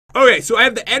Okay, so I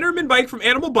have the Enderman bike from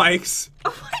Animal Bikes.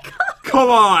 Oh my god. Come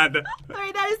on.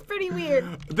 Alright, that is pretty weird.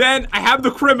 Then I have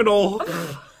the criminal.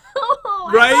 Oh,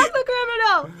 Right? I love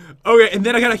the criminal. Okay, and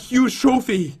then I got a huge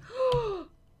trophy.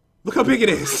 Look how big it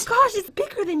Oh is. my gosh, it's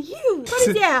bigger than you. Put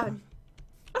it down.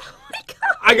 Oh my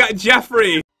god. I got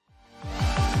Jeffrey.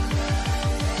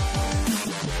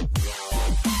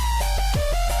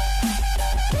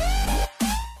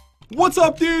 What's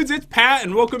up, dudes? It's Pat,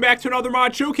 and welcome back to another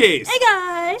mod showcase. Hey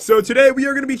guys. So today we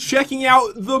are going to be checking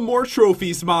out the More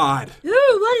Trophies mod. Ooh,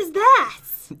 what is that?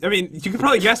 I mean, you can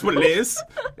probably guess what it is.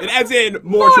 It adds in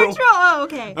Oh,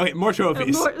 okay. Okay, more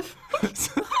trophies. More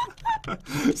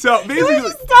So Can we basically,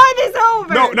 just start this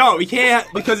over? no, we can't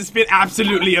because it's been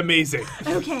absolutely amazing.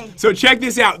 Okay. So check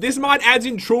this out. This mod adds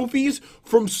in trophies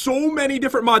from so many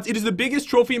different mods. It is the biggest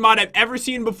trophy mod I've ever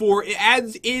seen before. It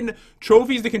adds in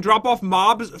trophies that can drop off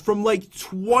mobs from like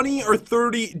 20 or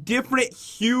 30 different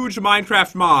huge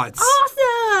Minecraft mods.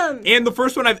 Awesome. And the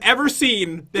first one I've ever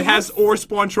seen that has ore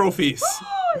spawn trophies.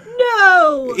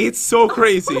 No. It's so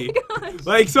crazy. Oh my gosh.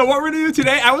 Like, so what we're gonna do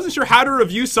today, I wasn't sure how to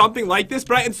review something like this,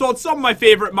 but I installed some of my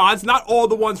favorite mods, not all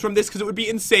the ones from this because it would be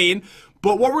insane.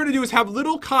 But what we're gonna do is have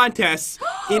little contests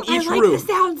in each I like room. the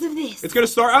sounds of this. It's gonna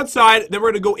start outside, then we're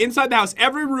gonna go inside the house.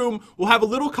 Every room will have a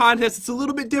little contest. It's a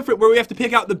little bit different where we have to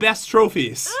pick out the best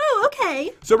trophies. Oh,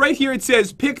 okay. So right here it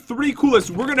says pick 3 coolest.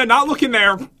 We're gonna not look in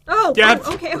there. Oh, Yes.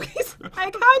 okay. I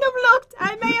kind of looked.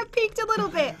 I may have peeked a little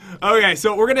bit. Okay,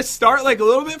 so we're gonna start like a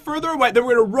little bit further away, then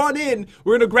we're gonna run in,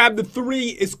 we're gonna grab the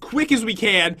 3 as quick as we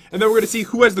can, and then we're gonna see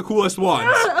who has the coolest ones.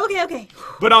 Okay.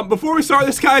 But before we start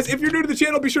this, guys, if you're new to the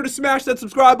channel, be sure to smash that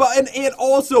subscribe button, and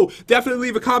also definitely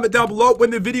leave a comment down below. When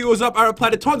the video goes up, I reply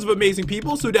to tons of amazing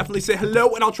people, so definitely say hello,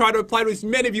 and I'll try to reply to as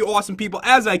many of you awesome people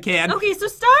as I can. Okay, so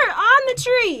start on the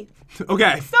tree.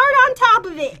 Okay. Start on top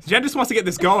of it. Jen just wants to get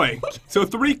this going. So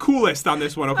 3 coolest on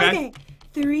this one, okay? Okay.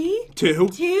 3,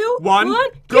 2, 1,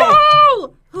 go!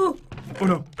 Oh, Oh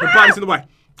no, her body's in the way.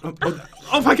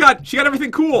 Oh my god, she got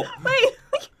everything cool. wait.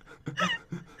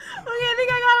 Okay, I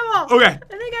think I got them all. Okay.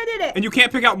 I think I did it. And you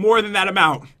can't pick out more than that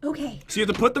amount. Okay. So you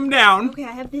have to put them down. Okay,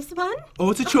 I have this one. Oh,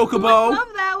 it's a I chocobo. love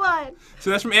that one. So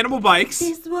that's from Animal Bikes.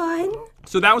 This one.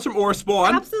 So that was from Ore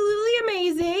Spawn. Absolutely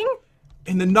amazing.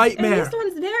 And the And Nightmare. this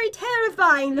one's very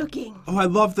terrifying looking. Oh, I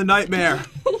love the Nightmare.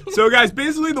 So guys,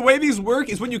 basically the way these work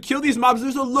is when you kill these mobs,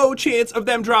 there's a low chance of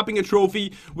them dropping a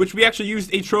trophy, which we actually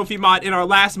used a trophy mod in our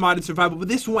last mod in survival, but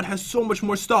this one has so much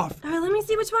more stuff. All right, let me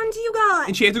see which one do you got.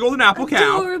 Enchanted Golden Apple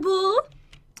Cow. Adorable.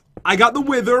 I got the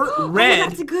Wither, Oh, Red,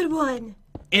 that's a good one.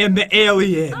 and the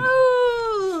Alien.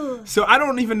 Oh. So I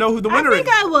don't even know who the winner I think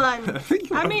is. I won. think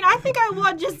you I won. mean, I think I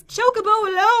won just Chocobo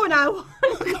alone. I won.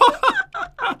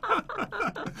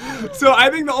 So I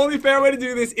think the only fair way to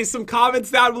do this is some comments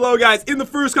down below, guys. In the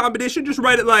first competition, just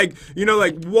write it like, you know,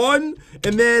 like 1,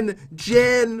 and then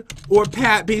Jen or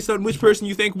Pat based on which person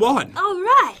you think won. All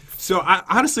right. So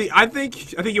honestly, I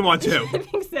think you won too. I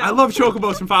think so. I love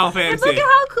chocobos from Final Fantasy. Look at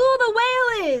how cool the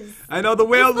whale is. I know the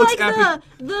whale It's looks like epic.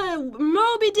 the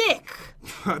Moby Dick.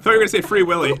 I thought you were gonna say Free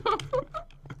Willy.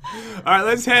 All right,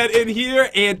 let's head in here,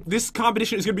 and this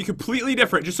competition is gonna be completely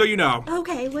different, just so you know.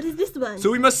 Okay, what is this one?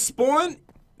 So we must spawn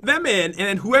them in, and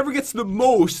then whoever gets the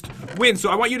most wins. So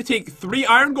I want you to take 3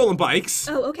 Iron Golem bikes,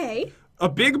 Oh, okay. a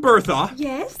Big Bertha,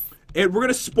 Yes. and we're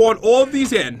gonna spawn all of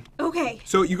these in. Okay.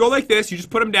 So you go like this, you just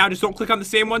put them down, just don't click on the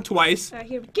same one twice. All right,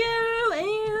 here we go,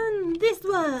 and this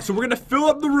one. So we're gonna fill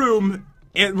up the room,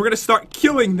 and we're gonna start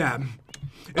killing them.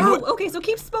 And Oh, okay, so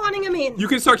keep spawning them in. you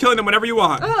can start killing them whenever you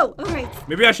want. Oh, all right.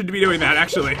 Maybe I should be doing that,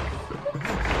 actually.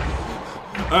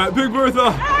 Big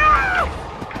Bertha.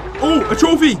 Ah! Oh, a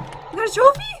trophy. You got a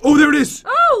trophy? Oh, there it is.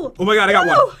 Oh! Oh my god, I got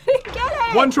Oh, one. get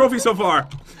it! 1 trophy so far.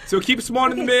 So keep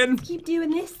spawning Okay, them in. let's keep doing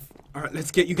this. All right,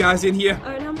 let's get you guys in here.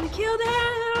 All right, I'm gonna kill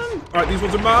them. All right, these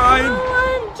ones are mine. Come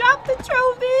on, drop the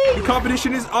trophy. The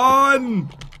competition is on.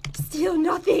 Still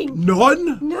nothing.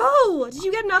 None? No. Did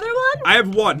you get another one? I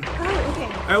have 1. Oh, okay.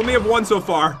 I only have 1 so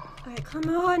far. All right,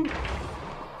 come on.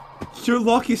 Your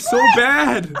luck is so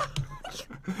bad.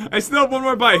 I still have 1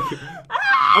 more bike.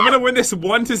 I'm gonna win this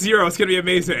 1-0. It's gonna be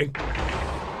amazing.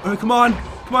 All right, come on.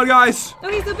 Come on, guys.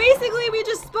 Okay, so basically we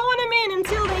just spawn them in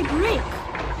until they break.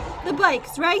 The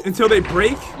bikes, right? Until they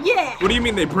break? Yeah. What do you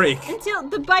mean they break? Until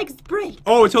the bikes break.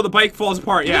 Oh, until the bike falls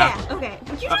apart, yeah. Okay.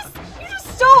 You just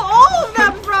stole all of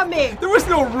them from me. There was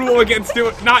no rule against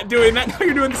not doing that. Now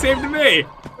you're doing the same to me.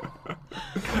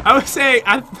 I was saying,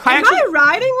 I Am actually... I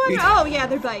riding one? Oh, yeah,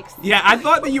 they're bikes. Yeah, I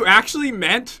thought that you actually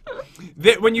meant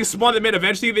that when you spawn them in,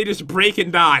 eventually they just break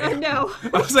and die. No.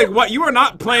 I was like, what? You are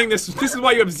not playing this. This is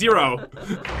why you have 0.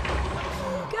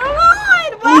 Come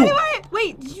on!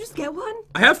 Wait, did you just get one?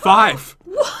 I have 5.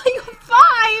 What? You have 5?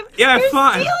 Yeah, I have You're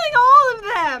 5. stealing all of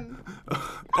them.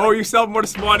 Oh, you still have more to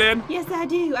spawn in? Yes, I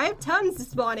do. I have tons to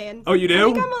spawn in. Oh, you do?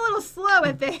 I think I'm a little slow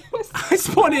at this. I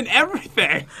spawn in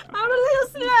everything. I'm a little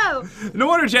slow. No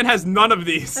wonder Jen has none of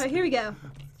these. All right, here we go.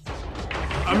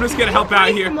 I'm just gonna help out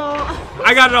here. Come on.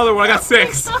 I got another one. I got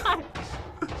 6. I'm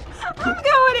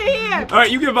going in here. All right,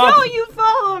 you give up. No, you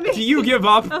follow me. Do you give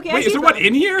up? Okay, Wait, is there one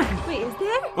in here? Wait, is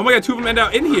there? Oh my god, 2 of them end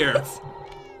out in here.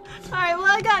 All right, well,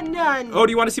 I got none. Oh,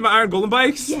 do you want to see my iron golem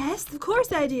bikes? Yes, of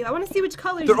course I do. I want to see which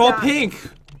colors They're you all got. pink.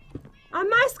 On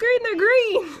my screen, they're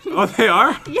green. Oh, they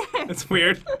are? Yes. That's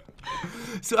weird.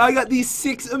 So I got these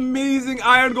 6 amazing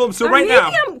iron golems. So Or right maybe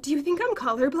now, do you think I'm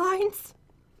colorblind?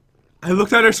 I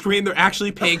looked at her screen. They're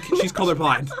actually pink. She's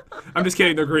colorblind. I'm just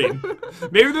kidding. They're green.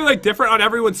 Maybe they're like different on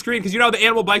everyone's screen because you know how the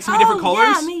animal bikes can be different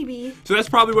colors. Yeah, maybe. So that's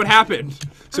probably what happened.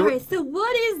 So, All right, so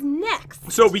what is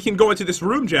next? so we can go into this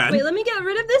room, Jen. Wait, let me get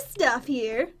rid of this stuff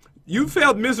here. You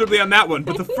failed miserably on that one,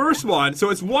 but the first one, so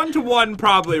it's 1-to-1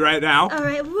 probably right now. All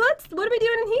right, what are we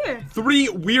doing in here? 3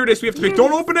 weirdest we have to pick.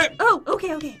 Don't open it. Oh,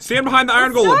 okay. Stand behind the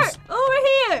iron Let's golems. start over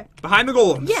here. Behind the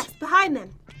golems. Yes, behind them.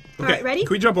 Okay. All right, ready?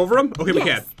 Can we jump over them? Okay, we can.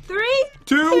 Yes. 3,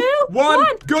 2, 1,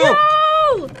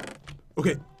 go!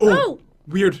 Okay. Oh,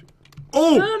 weird.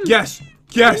 Oh, yes.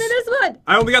 Yes. And then this one.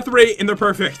 I only got 3, and they're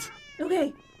perfect.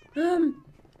 Okay. I'm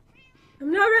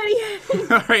not ready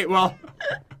yet. All right, well,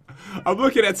 I'm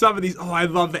looking at some of these. Oh, I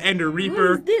love the Ender What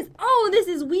Reaper. is this? Oh, this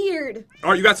is weird.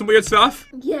 All right, you got some weird stuff?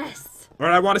 Yes. All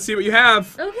right, I want to see what you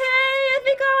have. Okay, I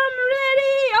think I'm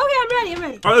ready. Okay, I'm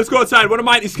ready. All right, let's go outside. One of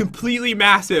mine is completely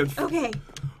massive. Okay.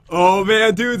 Oh,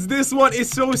 man, dudes, this one is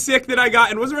so sick that I got.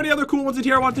 And was there any other cool ones in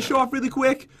here I want to show off really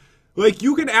quick? Like,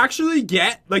 you can actually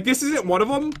get, like, this isn't one of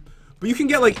them, but you can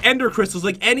get, like, ender crystals,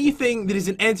 like, anything that is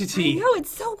an entity. No,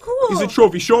 it's so cool. Is a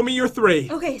trophy. Show me your 3.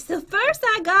 Okay, so first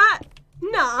I got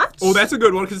Notch. Oh, that's a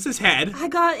good one, because it's his head. I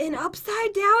got an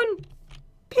upside down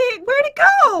pig. Where'd it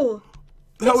go?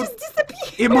 That It was, just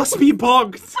disappeared. it must be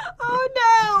bugged.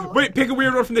 Oh, no. Wait, pick a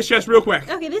weird one from this chest real quick.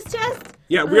 Okay, this chest?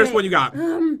 Yeah, weirdest Alright, one you got.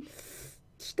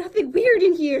 There's nothing weird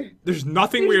in here. There's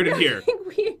nothing weird in here. Nothing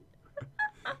weird.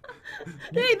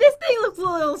 Hey, this thing looks a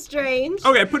little strange.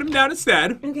 Okay, put him down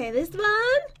instead. Okay, this one.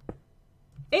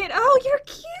 Oh, you're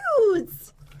cute.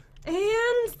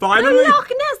 And Finally? the Loch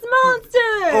Ness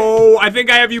Monster. Oh, I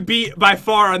think I have you beat by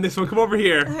far on this one. Come over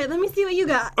here. All right, let me see what you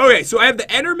got. Okay, so I have the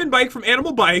Enderman bike from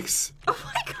Animal Bikes. Oh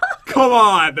my god. Come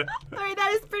on. All right,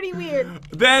 that is pretty weird.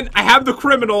 Then I have the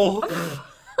criminal.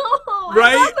 Oh,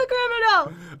 Right? I love the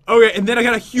criminal. Okay, and then I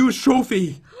got a huge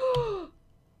trophy.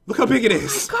 Look how big it Oh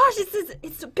is. my gosh,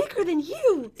 it's bigger than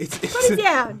you. It's Put it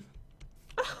down.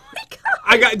 Oh my god.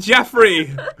 I got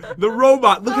Jeffrey, the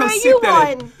robot. Look All how right, sick you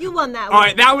that is. won. You won that one. All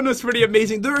right, that one was pretty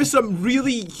amazing. There are some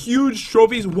really huge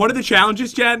trophies. One of the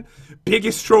challenges, Jen,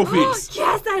 biggest trophies.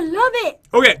 Yes, I love it.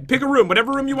 Okay, pick a room,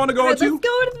 whatever room you want to go All right, into. let's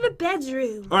go into the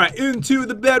bedroom. All right, into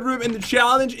the bedroom, and the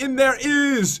challenge in there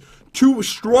is 2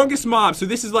 strongest mobs. So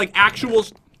this is like actual.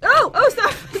 Oh,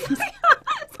 sorry.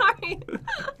 Sorry.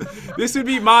 This would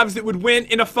be mobs that would win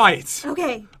in a fight.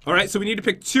 Okay. All right, so we need to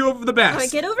pick 2 of the best. All right,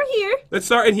 get over here. Let's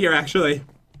start in here, actually.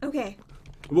 Okay.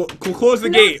 We'll close the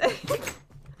gate.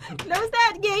 Close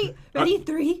that gate. Ready?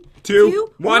 3, 2,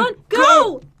 2, 1, 1,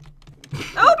 go!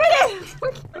 Open it!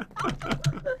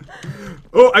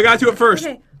 Oh, I got to it first.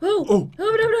 Okay. Oh. Oh.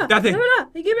 No. That thing. No.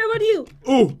 Give me one to you.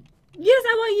 Oh. Yes,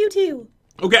 I want you to.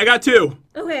 Okay, I got 2.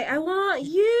 Okay, I want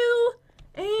you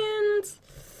and...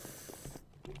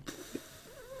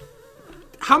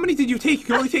 How many did you take? You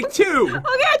can only take 2. Okay,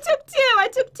 I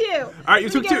took 2. All right, you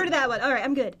took 2. Get rid of that one. All right,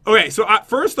 I'm good. Okay, so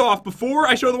first off, before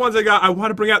I show the ones I got, I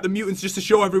want to bring out the mutants just to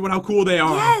show everyone how cool they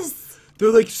are. Yes!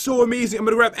 They're like so amazing. I'm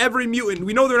going to grab every mutant.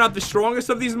 We know they're not the strongest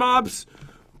of these mobs,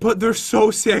 but they're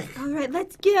so sick. All right,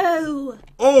 let's go.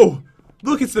 Oh,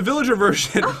 look, it's the villager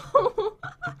version.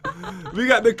 We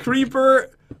got the creeper,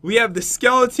 we have the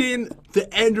skeleton, the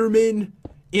enderman,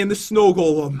 and the snow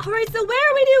golem. All right, so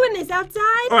where are we doing this?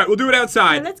 Outside? All right, we'll do it outside.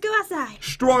 All right, let's go outside.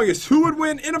 Strongest. Who would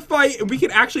win in a fight? And we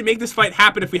can actually make this fight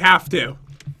happen if we have to.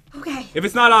 Okay. If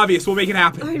it's not obvious, we'll make it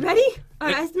happen. All right, ready? All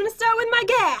right, I'm going to start with my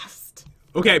ghast.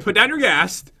 Okay, put down your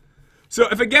ghast. So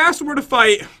if a ghast were to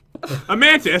fight a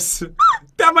mantis,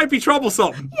 that might be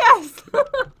troublesome. Yes.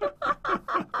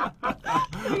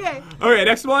 Okay. Okay,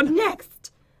 next one.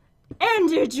 Next,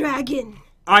 Ender Dragon.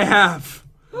 I have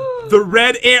the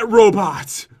red ant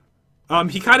robot.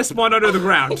 He kind of spawned under the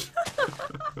ground.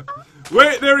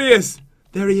 Wait, there he is.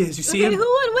 There he is. You see Okay, him?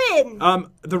 who would win?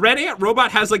 The red ant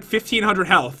robot has like 1,500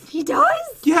 health. He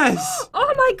does? Yes.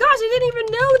 Oh my gosh, I didn't even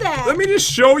know that. Let me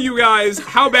just show you guys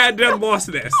how bad Deb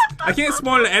lost this. I can't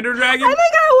spawn an Ender Dragon. I think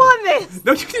I won this.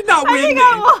 No, you did not win. I think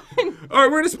I won. All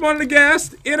right, we're gonna spawn a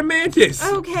ghast and a mantis.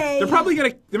 Okay. They're probably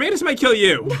gonna. The mantis might kill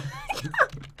you.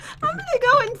 I'm gonna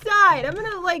go inside. I'm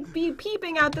gonna like be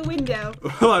peeping out the window.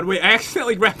 Hold on, wait. I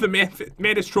accidentally grabbed the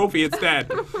mantis trophy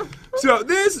instead. So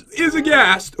this is a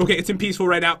ghast. Okay, it's in peaceful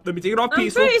right now. Let me take it off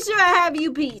peaceful. I'm pretty sure I have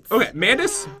you beat. Okay,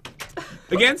 mantis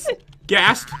against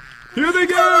ghast. Here they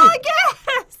go. Come on,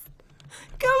 Gas!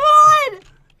 Come on!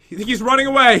 You think he's running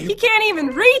away? You can't even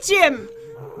reach him.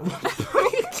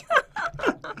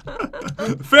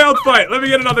 Failed fight. Let me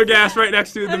get another ghast right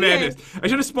next to the Okay. mantis. I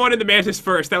should have spawned in the mantis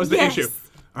first. That was the Yes. issue.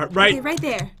 All right, right. Okay, right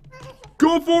there.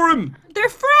 Go for him. They're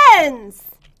friends.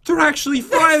 They're actually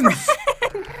friends.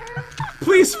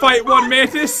 Please fight one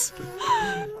mantis.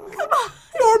 Come on.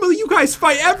 Normally, you guys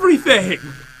fight everything.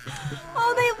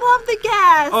 Oh, they love the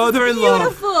gas. Oh, they're It's in love.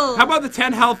 beautiful. How about the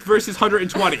 10 health versus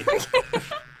 120?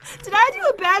 Did I do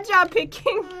a bad job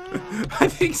picking? I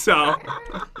think so.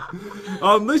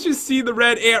 Let's just see the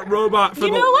red ant robot for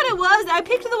You know what it was? I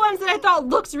picked the ones that I thought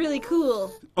looked really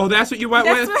cool. Oh, that's what you went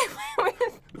That's with? what I went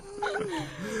with.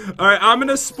 All right, I'm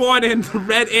gonna spawn in the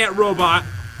red ant robot.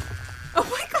 Oh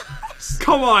my gosh.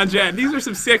 Come on, Jen. These are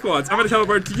some sick ones. I'm gonna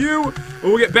teleport to you.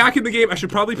 When we get back in the game, I should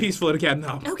probably peaceful it again,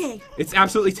 though. Okay. It's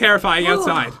absolutely terrifying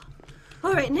outside.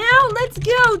 All right, now let's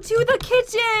go to the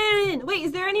kitchen. Wait,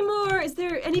 is there any more? Is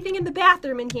there anything in the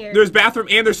bathroom in here? There's bathroom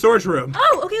and there's storage room.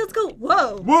 Oh, okay, let's go.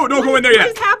 Whoa. Whoa, don't go in there yet.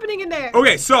 What is happening in there?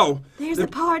 Okay, so There's a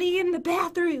party in the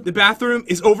bathroom. the bathroom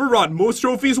is overrun. Most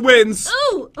trophies wins.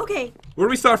 Oh, okay. Where do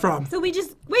we start from? So we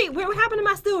just wait. What happened to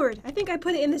my sword? I think I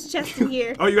put it in this chest in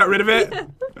here. Oh, you got rid of it? All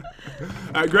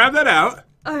right, grab that out.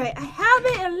 All right, I have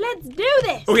it, and let's do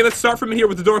this. Okay, let's start from here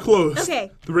with the door closed.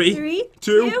 Okay. Three,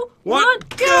 two, one,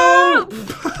 go! go!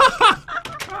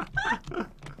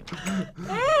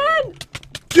 And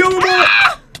Kill them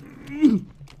all!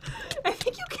 I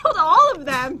think you killed all of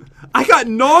them. I got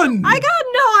none! I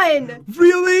got none.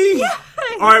 Really? Yes.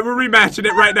 All right, we're rematching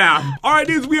it right now. All right,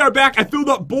 dudes, we are back. I filled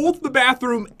up both the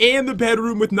bathroom and the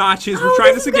bedroom with notches. We're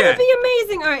trying this This is again. gonna be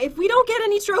amazing. All right, if we don't get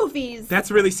any trophies.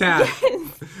 That's really sad. Yes.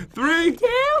 3, 2,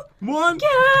 1, go!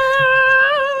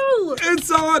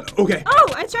 it's on. Okay. Oh,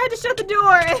 I tried to shut the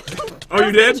door. Oh,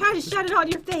 you did? I tried to shut it on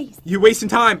your face. You wasting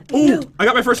time. Ooh, know. I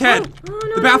got my first head. Oh,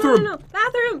 no, The bathroom. No.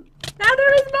 Bathroom.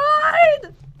 Bathroom is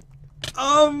mine.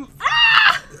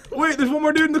 Ah! Wait, there's one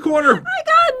more dude in the corner.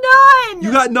 I got none.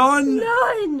 You got none?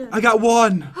 None. I got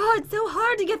one. Oh, it's so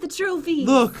hard to get the trophy.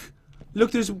 Look,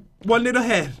 there's one little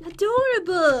head.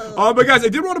 Adorable. But guys, I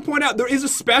did want to point out there is a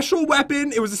special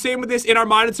weapon. It was the same with this in our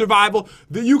modded survival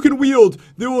that you can wield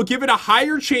that will give it a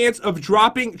higher chance of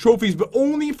dropping trophies, but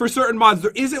only for certain mods.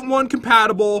 There isn't one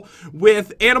compatible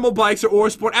with animal bikes or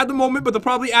sport at the moment, but they'll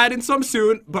probably add in some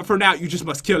soon. But for now, you just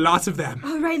must kill lots of them.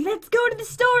 All right, let's go to the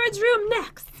storage room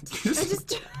next.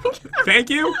 Thank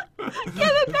you. Give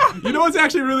it back. You know what's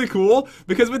actually really cool?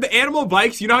 Because with the animal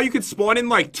bikes, you know how you could spawn in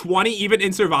like 20 even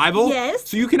in survival? Yes.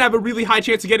 So you can have a really high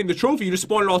chance of getting the trophy. You just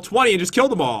spawn in all 20 and just kill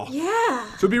them all. Yeah.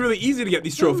 So it'd be really easy to get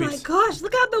these Oh trophies. my gosh,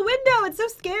 look out the window. It's so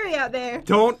scary out there.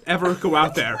 Don't ever go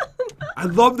out there. I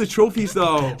love the trophies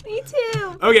though. Me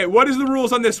too. Okay, what is the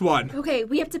rules on this one? Okay,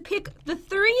 we have to pick the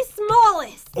 3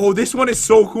 smallest. Oh, this one is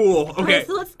so cool. All Okay, right,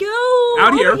 so let's go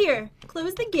Out over here. here.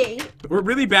 Close the gate. we're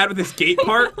really bad with this gate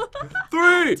part.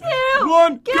 3, 2,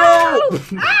 1, go!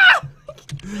 Ah!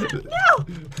 No,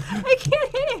 I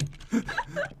can't hit it.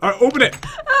 All right, open it.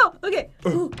 Oh, okay.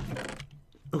 Ooh,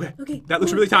 Okay, okay. that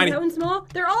looks Ooh, really tiny. That one's small.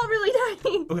 They're all really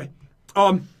tiny. Okay,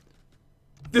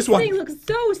 this This thing one. looks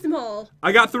so small.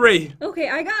 I got 3. Okay,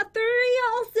 I got 3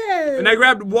 also. And I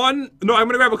grabbed one. No, I'm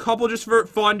gonna grab a couple just for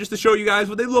fun, just to show you guys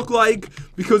what they look like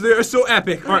because they are so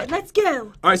epic. All right, let's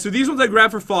go. All right. So these ones I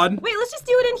grabbed for fun. Wait, let's just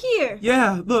do it in here.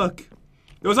 Yeah, look.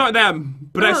 Those aren't them,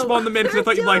 but I spawned them in because I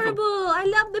thought you'd like them. Adorable. I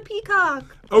love the peacock.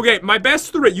 Okay, my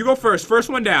best 3. You go first. First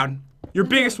one down. Your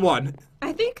biggest one.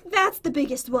 I think that's the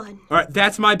biggest one. All right,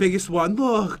 that's my biggest one.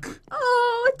 Look.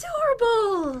 Oh,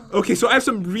 adorable. Okay, so I have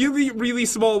some really, really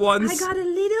small ones. I got a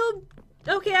little...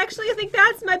 Okay, actually, I think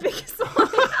that's my biggest one.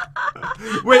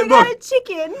 Wait, I got a look.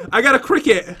 chicken. I got a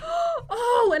cricket.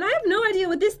 Oh, and I have no idea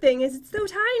what this thing is. It's so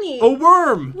tiny. A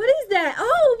worm. What is that?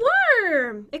 Oh,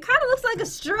 worm. It kind of looks like a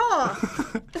straw.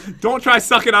 Don't try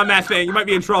sucking on that thing. You might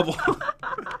be in trouble.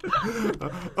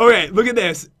 Okay, look at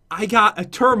this. I got a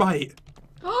termite.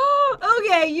 Oh,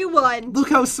 okay, you won. Look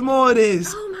how small it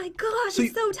is. Oh my gosh, So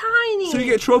it's so tiny. So you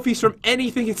get trophies from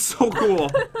anything. It's so cool.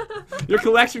 Your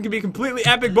collection can be completely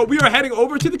epic, but we are heading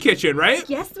over to the kitchen, right?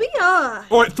 Yes, we are.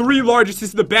 Or 3 largest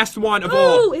is the best one of Oh,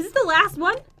 all. is this the last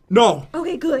one? No.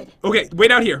 Okay, good. Okay,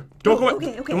 wait out here. Don't go.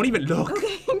 Okay, okay. Don't even look.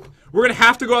 Okay. We're gonna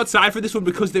have to go outside for this one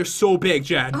because they're so big,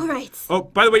 Jen. All right. Oh,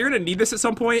 by the way, you're gonna need this at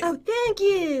some point. Oh, thank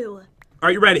you. Are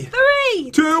you ready?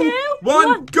 3, 2,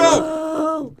 1, go!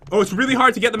 Go. Oh, it's really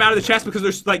hard to get them out of the chest because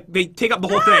there's like they take up the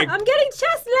whole thing. I'm getting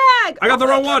chest lag. I got the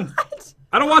wrong one.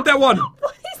 I don't want that one.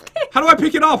 What is this? How do I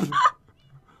pick it up? This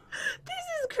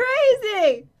is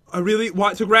crazy. I really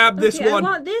want to grab this Okay, one. I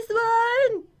want this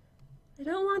one. I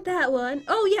don't want that one.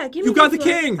 Oh yeah, give me. You got this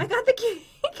the one. king. I got the king.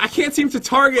 I can't seem to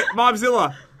target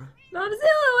Mobzilla.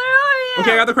 Mobzilla, where are you?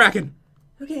 Okay, I got the Kraken.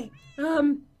 Okay,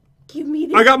 give me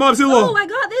this. I got Mobzilla. Oh, I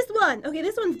got this one. Okay,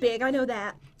 this one's big. I know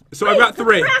that. So Wait, I've got the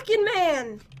 3. Kraken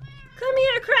man. Come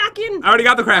here, Kraken. I already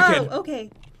got the Kraken. Oh, okay.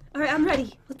 All right, I'm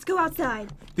ready. Let's go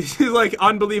outside. This is like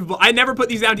unbelievable. I never put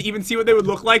these down to even see what they would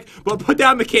look like, but put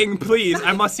down the king, please.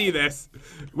 I must see this.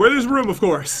 Where there's room, of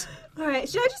course. All right,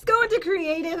 should I just go into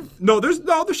creative? No, there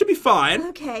should be fine.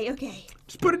 Okay, okay.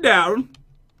 Just put it down.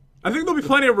 I think there'll be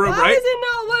plenty of room, Why right? is it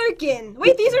not working?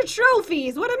 Wait, these are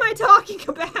trophies. What am I talking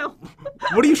about?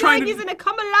 What are you trying like to he's gonna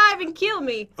come alive and kill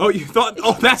me. Oh, you thought?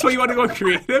 Oh, that's why you want to go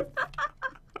creative?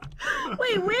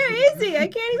 Wait, where is he? I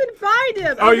can't even find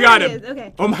him. Oh, you there got he him. is.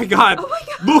 Okay. Oh my God. Oh my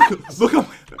God. Look.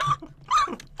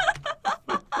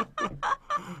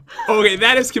 Okay,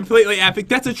 that is completely epic.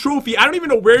 That's a trophy. I don't even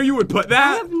know where you would put I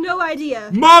that. have no idea.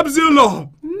 Mobzilla.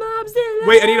 Mobzilla.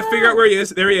 Wait, I need to figure out where he is.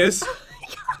 There he is. Oh my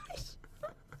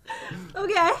gosh.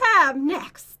 Okay, I have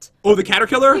next. Oh, the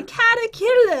caterpillar? The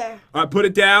caterpillar. All right, put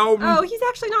it down. Oh, he's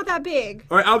actually not that big.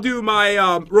 All right, I'll do my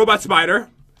robot spider.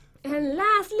 And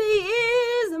lastly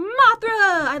is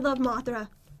Mothra. I love Mothra.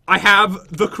 I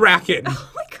have the Kraken.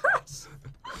 Oh my gosh.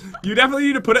 You definitely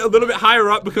need to put it a little bit higher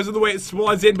up because of the way it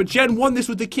spawns in. But Jen won this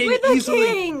with the king With the easily.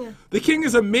 king. The king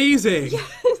is amazing.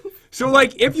 Yes. So,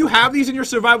 like, if you have these in your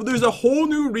survival, there's a whole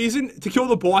new reason to kill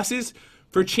the bosses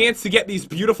for a chance to get these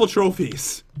beautiful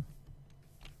trophies.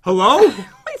 Hello?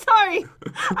 Sorry.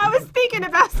 I was thinking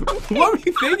about something. What were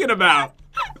you thinking about?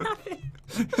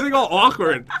 It's like all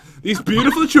awkward. These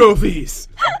beautiful trophies.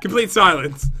 Complete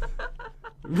silence.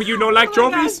 You don't like Oh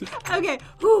my trophies? gosh. Okay.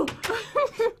 Whew.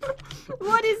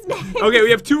 What is next? Okay,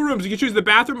 we have 2 rooms. You can choose the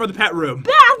bathroom or the pet room.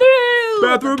 Bathroom.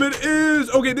 Bathroom it is.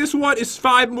 Okay, this one is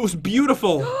 5 most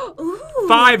beautiful. Ooh.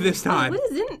 5 this time.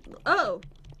 What is in? Oh.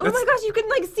 Oh That's- my gosh! You can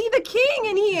like see the king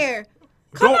in here.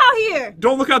 Come Don't- out here.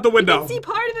 Don't look out the You window. can see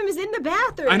part of him is in the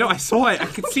bathroom. I know, I saw it. I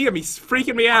could see him. He's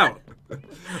freaking me out.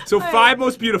 So right. 5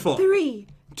 most beautiful. 3,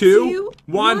 2,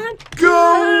 1,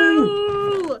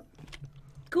 go! go!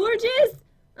 Gorgeous.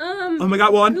 Oh my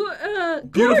God, 1.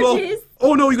 Beautiful. Gorgeous.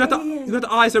 Oh no, you got Yeah.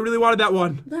 the eyes. I really wanted that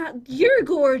one. You're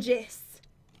gorgeous.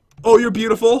 Oh, you're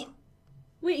beautiful.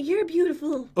 Wait, you're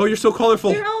beautiful. Oh, you're so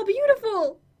colorful. They're all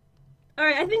beautiful. All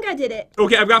right, I think I did it.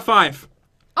 Okay, I've got 5.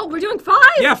 Oh, we're doing 5?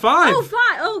 Yeah, 5. Oh,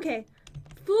 5. Oh, okay.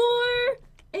 4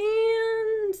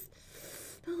 and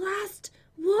the last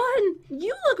one.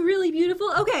 You look really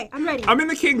beautiful. Okay, I'm ready. I'm in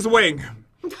the king's wing.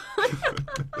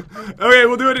 Okay,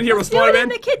 we'll do it in here. We'll Do spawn it him in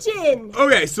the kitchen.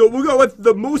 Okay, so we'll go with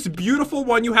the most beautiful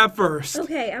one you have first.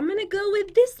 Okay, I'm gonna go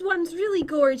with this one's really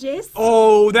gorgeous.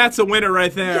 Oh, that's a winner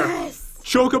right there. Yes.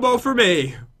 Chocobo for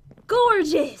me.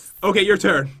 Gorgeous. Okay, your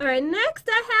turn. All right, next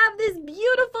I have this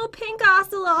beautiful pink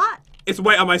ocelot. It's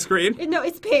white on my screen. No,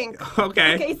 it's pink.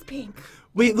 Okay. Okay, it's pink.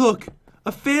 Wait, look.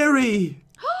 A fairy.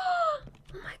 Oh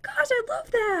my gosh, I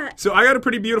love that. So I got a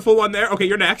pretty beautiful one there. Okay,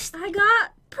 you're next. I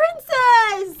got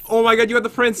princess. Oh my God, you got the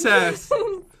princess.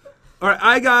 All right,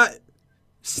 I got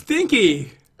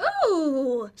Stinky.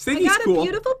 Ooh. Stinky's I got cool. a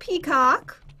beautiful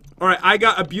peacock. All right, I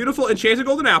got a beautiful enchanted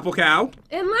golden apple cow.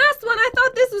 And last one, I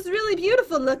thought this was really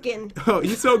beautiful looking. Oh,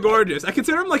 he's so gorgeous. I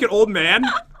consider him like an old man.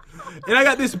 And I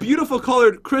got this beautiful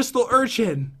colored crystal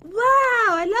urchin. Wow,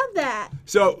 I love that.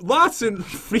 So lots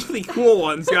of really cool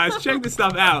ones, guys. Check this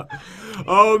stuff out.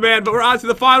 Oh man, but we're on to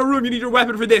the final room. You need your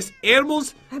weapon for this.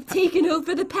 Animals, I've taken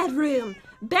over the pet room.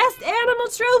 Best animal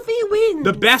trophy wins.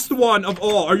 the best one of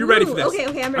all. Are you ready for this? Okay,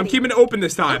 I'm ready. I'm keeping it open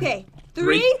this time. Okay.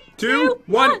 3, 3, 2,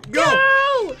 1, go!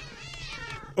 go!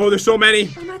 Oh, there's so many.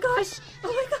 Oh my gosh.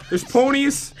 Oh my gosh. There's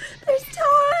ponies. There's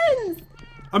tons.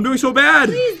 I'm doing so bad.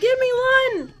 Please give me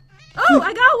one. Oh,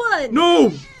 I got one.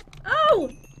 No! Oh,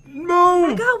 No!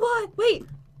 I got one. Wait.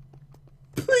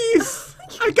 Please!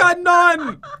 I got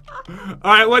none!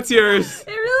 Alright, what's yours? It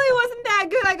really wasn't that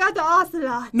good. I got the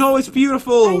ocelot. No, it's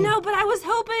beautiful. I know, but I was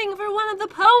hoping for one of the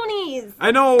ponies.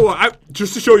 I know.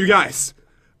 Just to show you guys.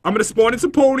 I'm gonna spawn in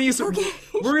some ponies. Okay.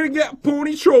 We're gonna get a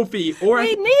pony trophy. Or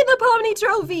We need the pony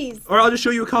trophies. I'll just show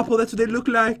you a couple. That's what they look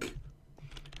like.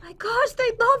 My gosh,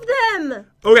 they love them.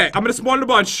 Okay, I'm gonna spawn in a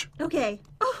bunch. Okay.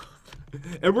 Oh,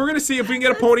 And we're gonna see if we can get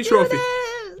a let's pony do trophy.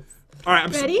 this. All right,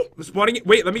 I'm ready? spawning it.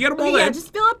 Wait, let me get them all Yeah, in.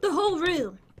 just fill up the whole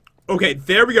room. Okay,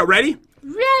 there we go. Ready?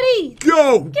 Ready.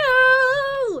 Go!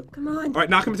 Go! Come on. All right,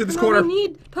 knock him into this Come on, corner. we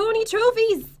need pony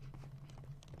trophies.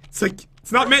 It's like,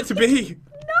 it's not meant to be.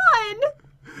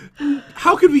 None.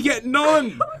 How could we get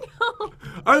none? Oh, no.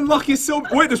 Our luck is so...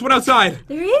 Wait, there's one outside.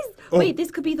 There is? Oh. Wait,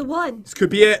 this could be the one. This could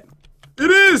be it.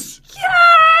 It is!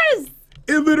 Yes!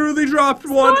 It literally dropped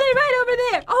one. Got it right over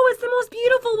there. Oh, it's the most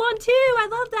beautiful one, too. I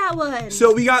love that one.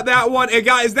 So we got that one. And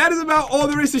guys, that is about all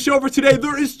there is to show for today.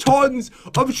 There is tons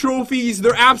of trophies.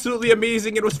 They're absolutely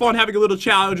amazing. It was fun having a little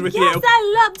challenge with you. Yes,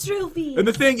 I love trophies. And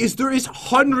the thing is, there is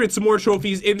hundreds more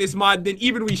trophies in this mod than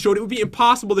even we showed. It would be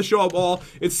impossible to show up all.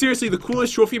 It's seriously the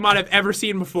coolest trophy mod I've ever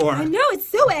seen before. I know, it's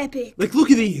so epic. Like,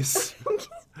 look at these.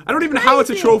 I don't even know how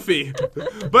it's a trophy.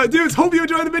 But dudes, hope you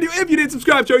enjoyed the video. If you did,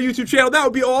 subscribe to our YouTube channel. That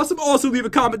would be awesome. Also, leave a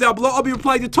comment down below. I'll be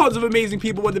replying to tons of amazing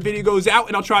people when the video goes out,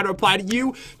 and I'll try to reply to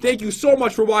you. Thank you so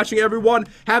much for watching, everyone.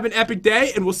 Have an epic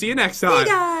day, and we'll see you next time. Hey,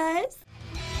 guys.